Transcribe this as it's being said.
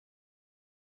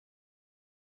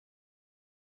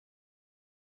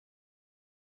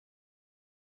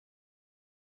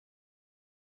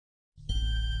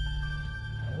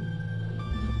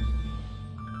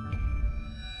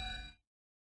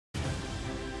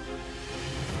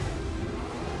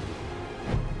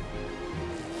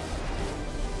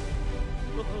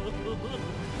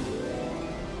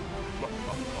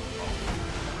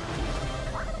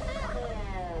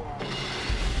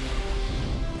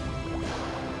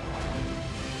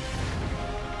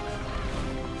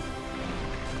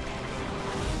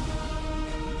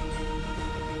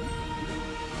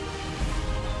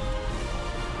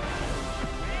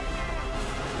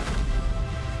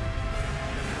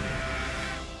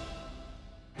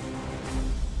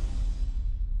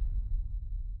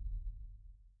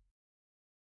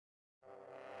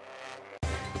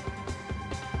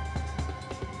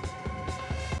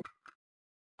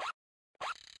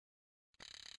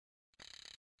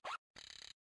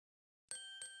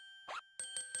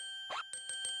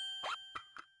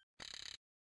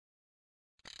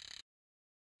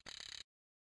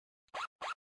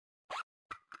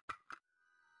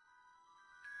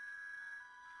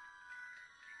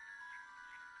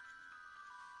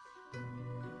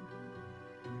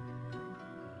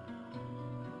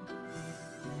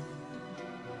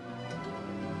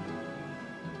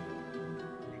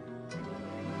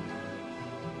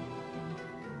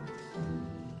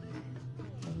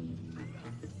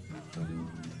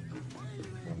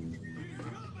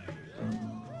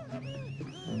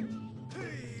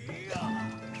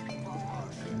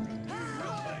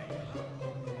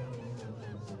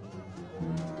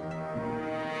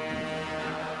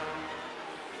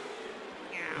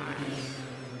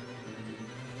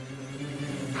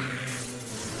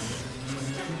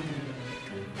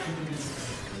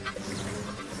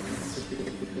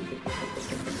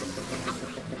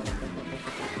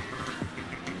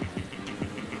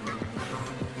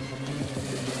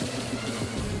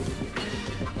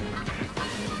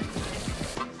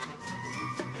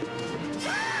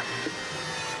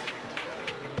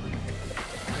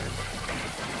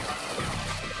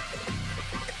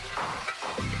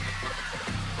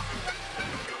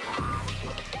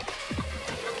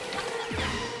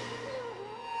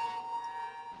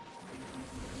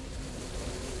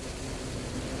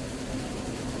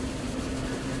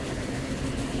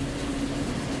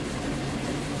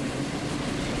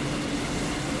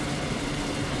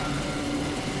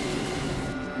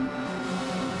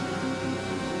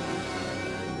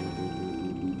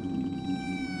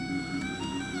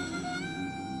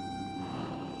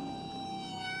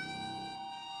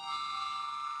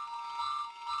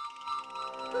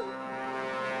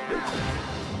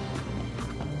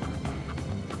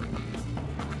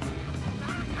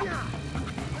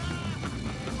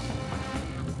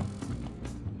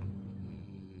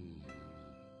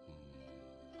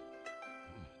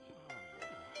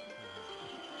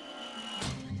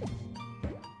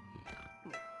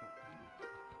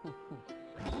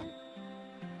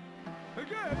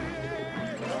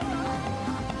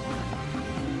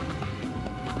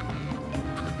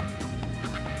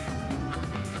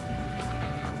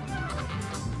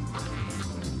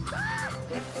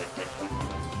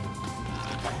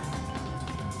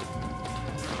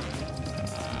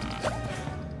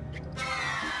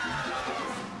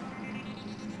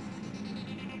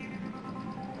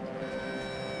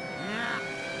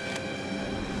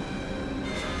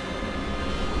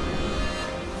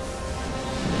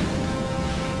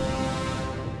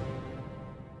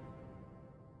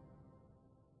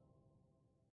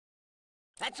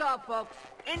That's all, folks.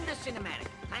 End the cinematic.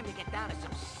 Time to get down to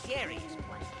some serious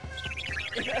play.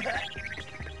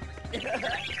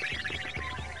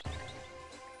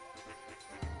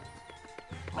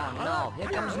 Oh no, here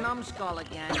comes Numbskull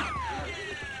again.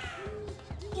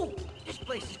 Ooh, this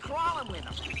place is crawling with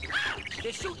them.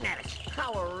 They're shooting at us.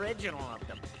 How original of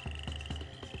them.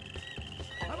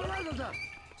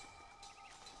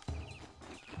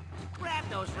 Grab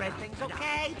those red things,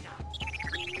 okay?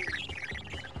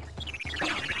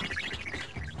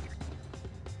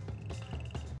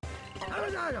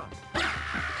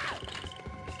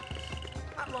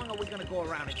 How long are we gonna go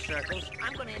around in circles?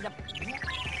 I'm gonna end up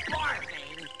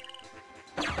barfing.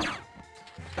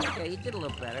 Okay, you did a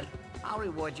little better. I'll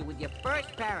reward you with your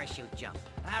first parachute jump.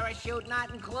 Parachute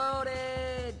not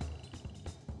included!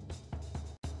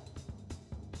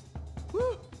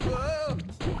 Woo! Whoa!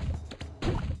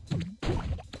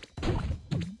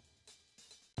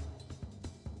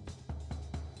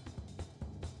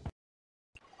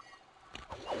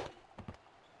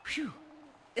 Phew!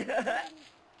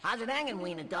 How's it hanging,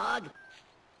 wiener dog?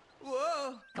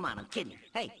 Whoa! Come on, I'm kidding.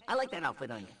 Hey, I like that outfit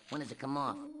on you. When does it come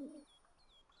off?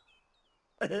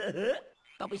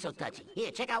 Don't be so touchy.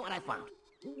 Here, check out what I found.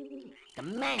 The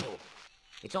manual.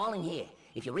 It's all in here.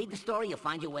 If you read the story, you'll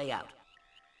find your way out.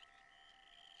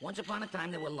 Once upon a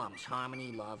time, there were lums.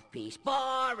 Harmony, love, peace.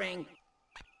 Boring!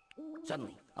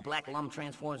 Suddenly, a black lum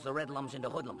transforms the red lums into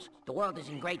hoodlums. The world is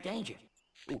in great danger.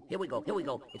 Ooh, here we go, here we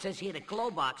go. It says here that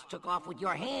Glowbox took off with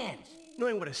your hands.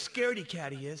 Knowing what a scaredy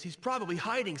cat he is, he's probably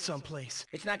hiding someplace.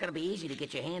 It's not gonna be easy to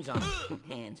get your hands on him.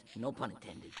 Hands, no pun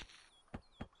intended.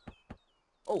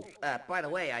 Oh, by the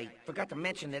way, I forgot to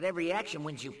mention that every action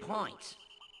wins you points.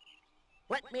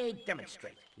 Let me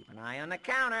demonstrate. Keep an eye on the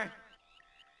counter.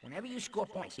 Whenever you score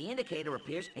points, the indicator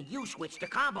appears and you switch to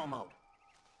combo mode.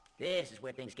 This is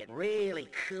where things get really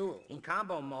cool. In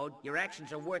combo mode, your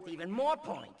actions are worth even more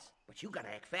points. But you gotta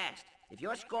act fast. If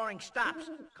your scoring stops,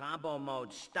 combo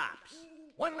mode stops.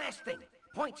 One last thing.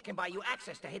 Points can buy you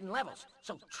access to hidden levels,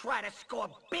 so try to score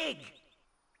big!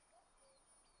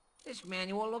 This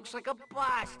manual looks like a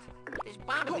bust. There's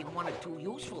bound to be one or two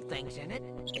useful things in it.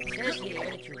 It says here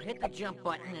that you hit the jump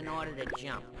button in order to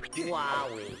jump.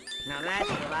 Wowee. Now that's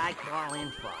what I call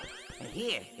info. And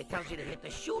here, it tells you to hit the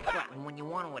shoot button when you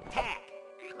want to attack.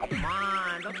 Come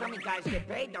on, don't tell me guys get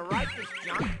paid to write this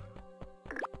junk.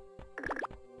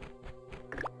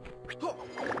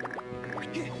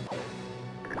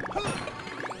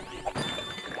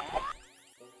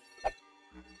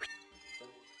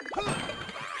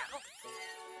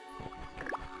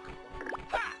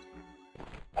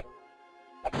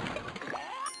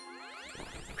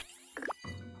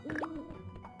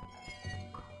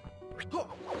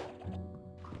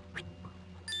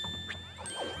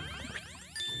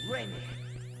 Rayman,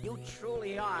 you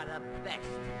truly are the best.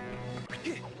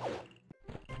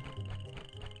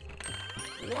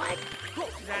 What?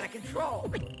 This is out of control.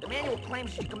 The manual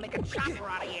claims you can make a chopper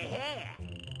out of your hair.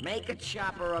 Make a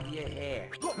chopper of your hair.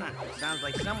 Huh, sounds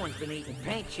like someone's been eating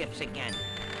paint chips again.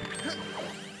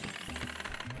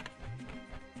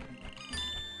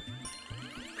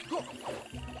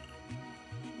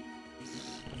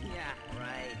 Yeah,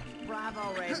 right.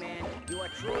 Bravo, Rayman. You are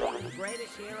truly the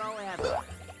greatest hero ever.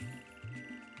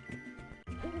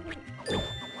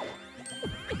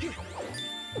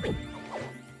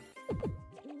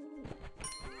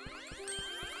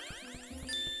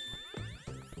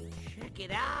 Check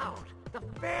it out! The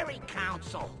Fairy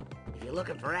Council! If you're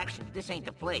looking for action, this ain't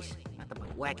the place. Nothing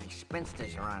but wacky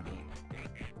spinsters around here.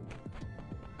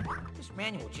 This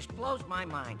manual just blows my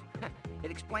mind.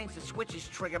 It explains the switch's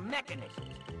trigger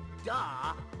mechanisms.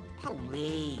 Duh!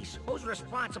 Police! Who's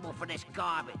responsible for this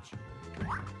garbage?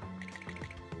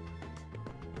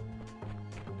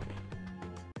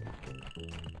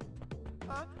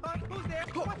 Who's there?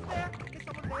 What's there? Is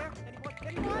someone there?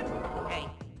 Anyone? Hey,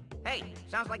 hey,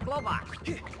 sounds like Glowbox.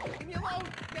 Leave me alone!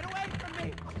 Get away from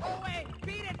me! Go away!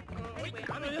 Beat it! Anyway,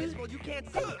 I'm invisible. You can't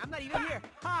see me. I'm not even here.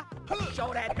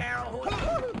 Show that barrel who...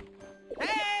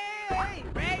 Hey!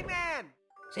 Rayman!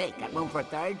 Say, got room for a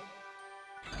third?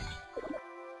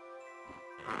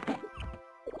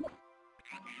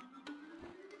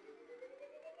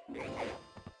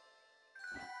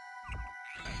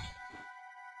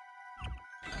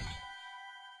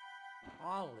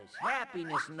 All this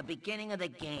happiness in the beginning of the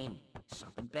game.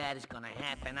 Something bad is gonna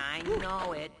happen, I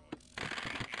know it.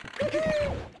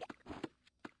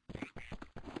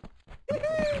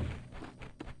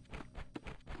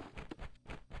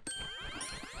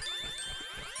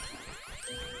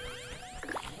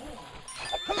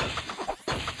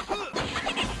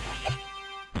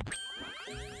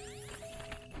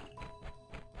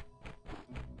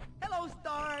 Hello,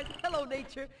 stars. Hello,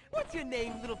 nature. What's your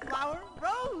name, little flower?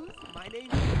 Rose. My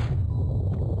name's...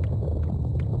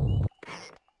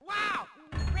 Wow!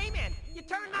 Rayman, you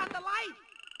turned on the light!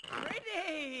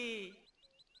 Pretty!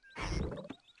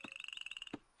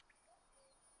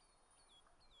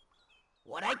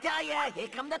 What'd I tell ya? Here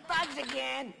come the thugs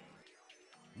again!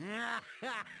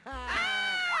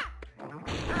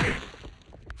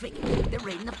 Figure, they're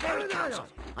raiding the fairy council.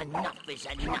 Enough is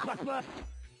enough.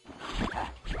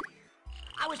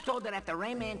 I was told that after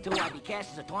Rayman 2, I'd be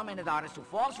cast as a tormented artist who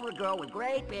falls for a girl with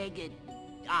great big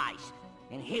eyes.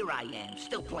 And here I am,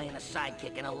 still playing a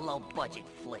sidekick in a low-budget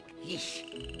flick. Yeesh.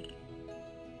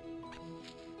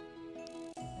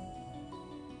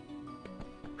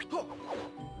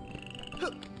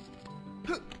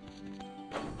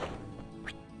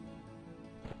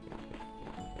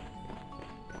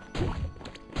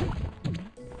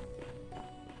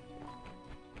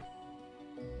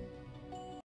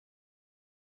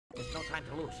 There's no time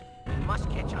to lose. We must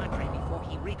catch Andre before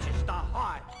he reaches the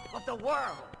heart of the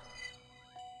world.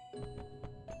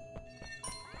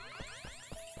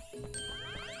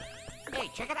 Hey,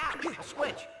 check it out! A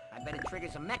switch. I bet it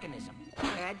triggers a mechanism. Go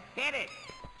ahead, hit it!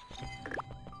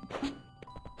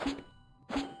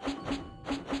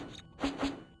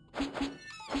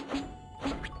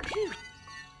 Phew.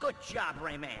 Good job,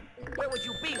 Rayman. Where would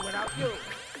you be without you?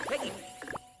 Piggy,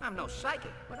 I'm no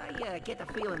psychic, but I get the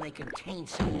feeling they contain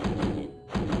something.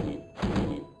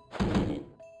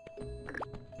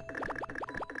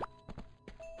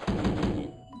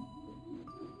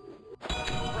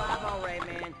 Bravo,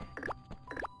 Rayman.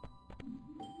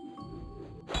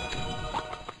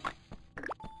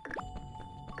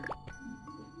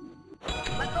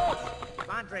 Let loose! If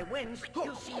Andre wins,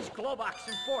 he'll seize Glowbox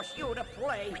and force you to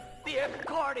play the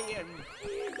accordion.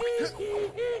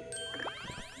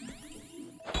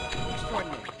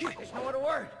 Extraordinary. There's no other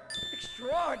word.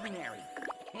 Extraordinary.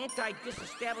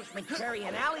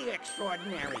 Anti-disestablishmentarian alley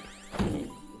extraordinary.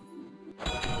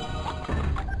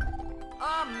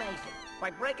 Amazing. By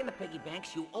breaking the piggy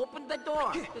banks, you opened the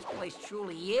door. This place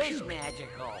truly is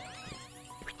magical.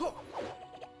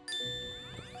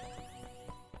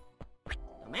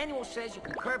 The manual says you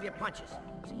can curve your punches.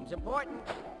 Seems important.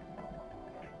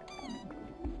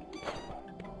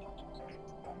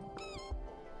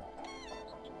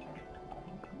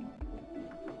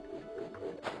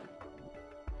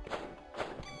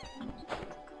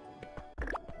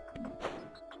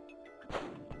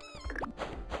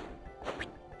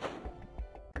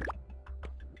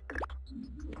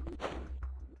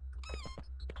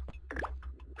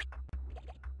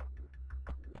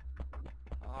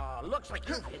 Looks like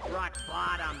you've hit rock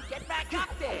bottom. Get back up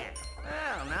there!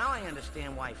 Well, now I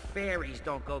understand why fairies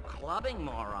don't go clubbing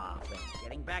more often.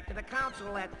 Getting back to the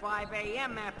council at 5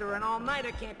 a.m. after an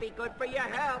all-nighter can't be good for your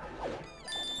health.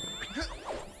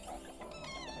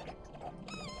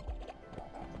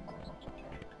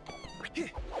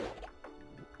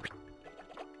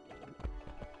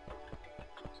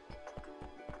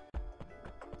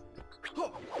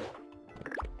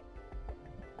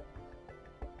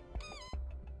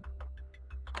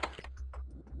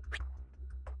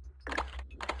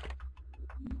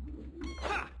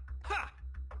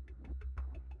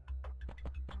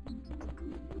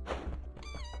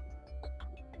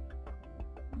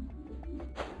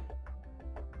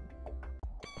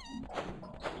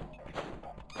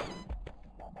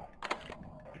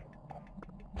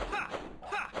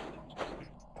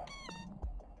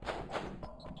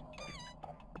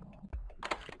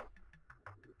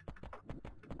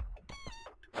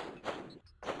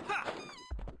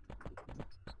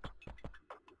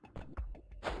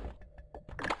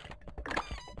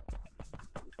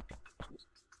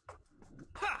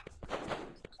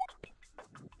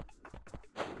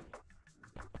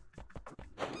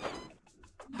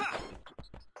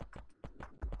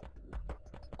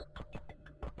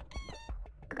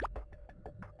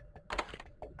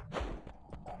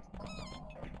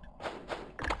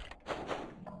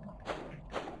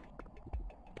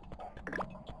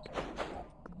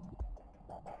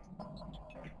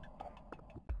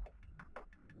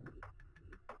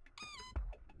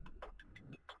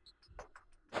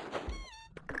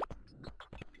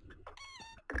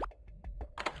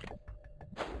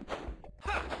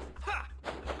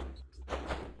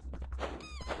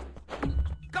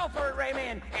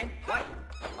 Rayman, and what?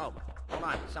 Oh, hold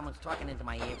on. Someone's talking into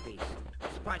my earpiece.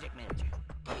 It's the project manager.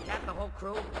 He tapped the whole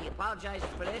crew. He apologizes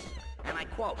for this, and I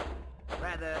quote,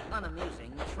 rather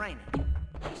unamusing training.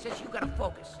 He says you gotta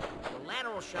focus. The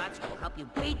lateral shots will help you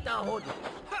beat the hoodlums.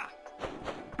 Ha!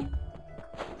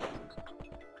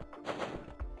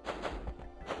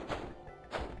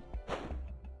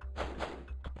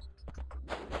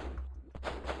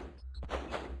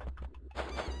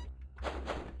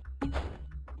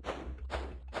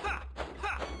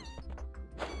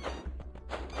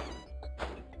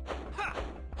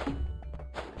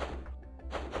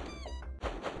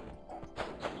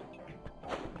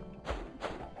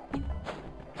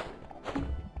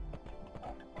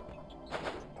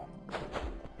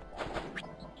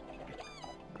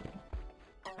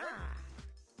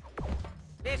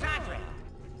 There's Andre.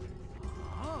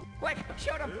 Quick,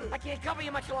 shoot him. I can't cover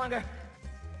you much longer.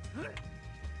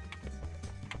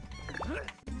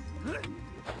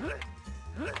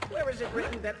 Where is it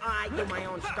written that I do my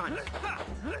own stunts?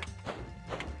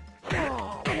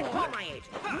 Call my agent.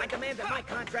 I demand that my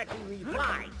contract be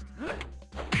revised.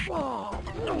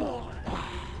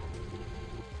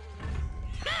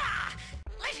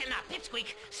 Listen up,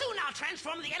 Pipsqueak. Soon I'll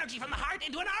transform the energy from the heart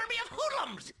into an army of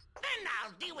hoodlums. Then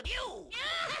I'll deal with you.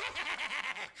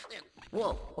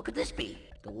 Whoa, what could this be?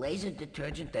 The laser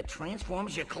detergent that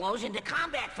transforms your clothes into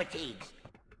combat fatigues.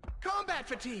 Combat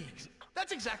fatigues!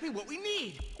 That's exactly what we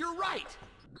need! You're right!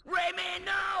 Rayman,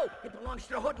 no! It belongs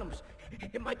to the hoodlums.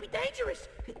 It might be dangerous.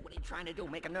 What are you trying to do,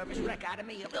 make a nervous wreck out of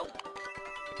me?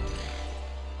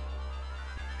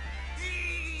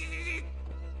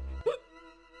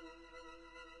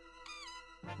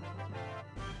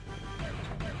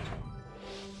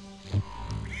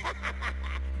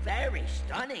 Very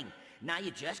stunning. Now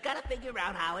you just gotta figure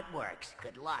out how it works.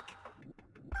 Good luck.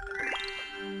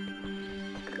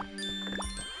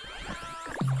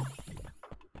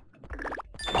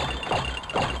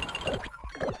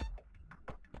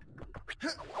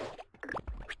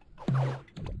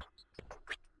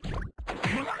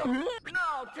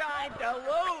 No time to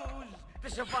lose! The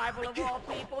survival of all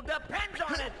people depends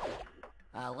on it!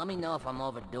 Let me know if I'm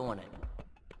overdoing it.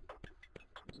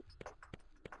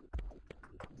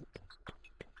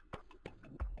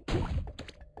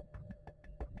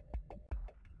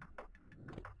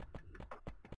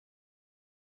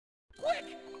 Quick!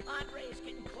 Andre is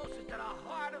getting closer to the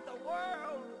heart of the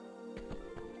world!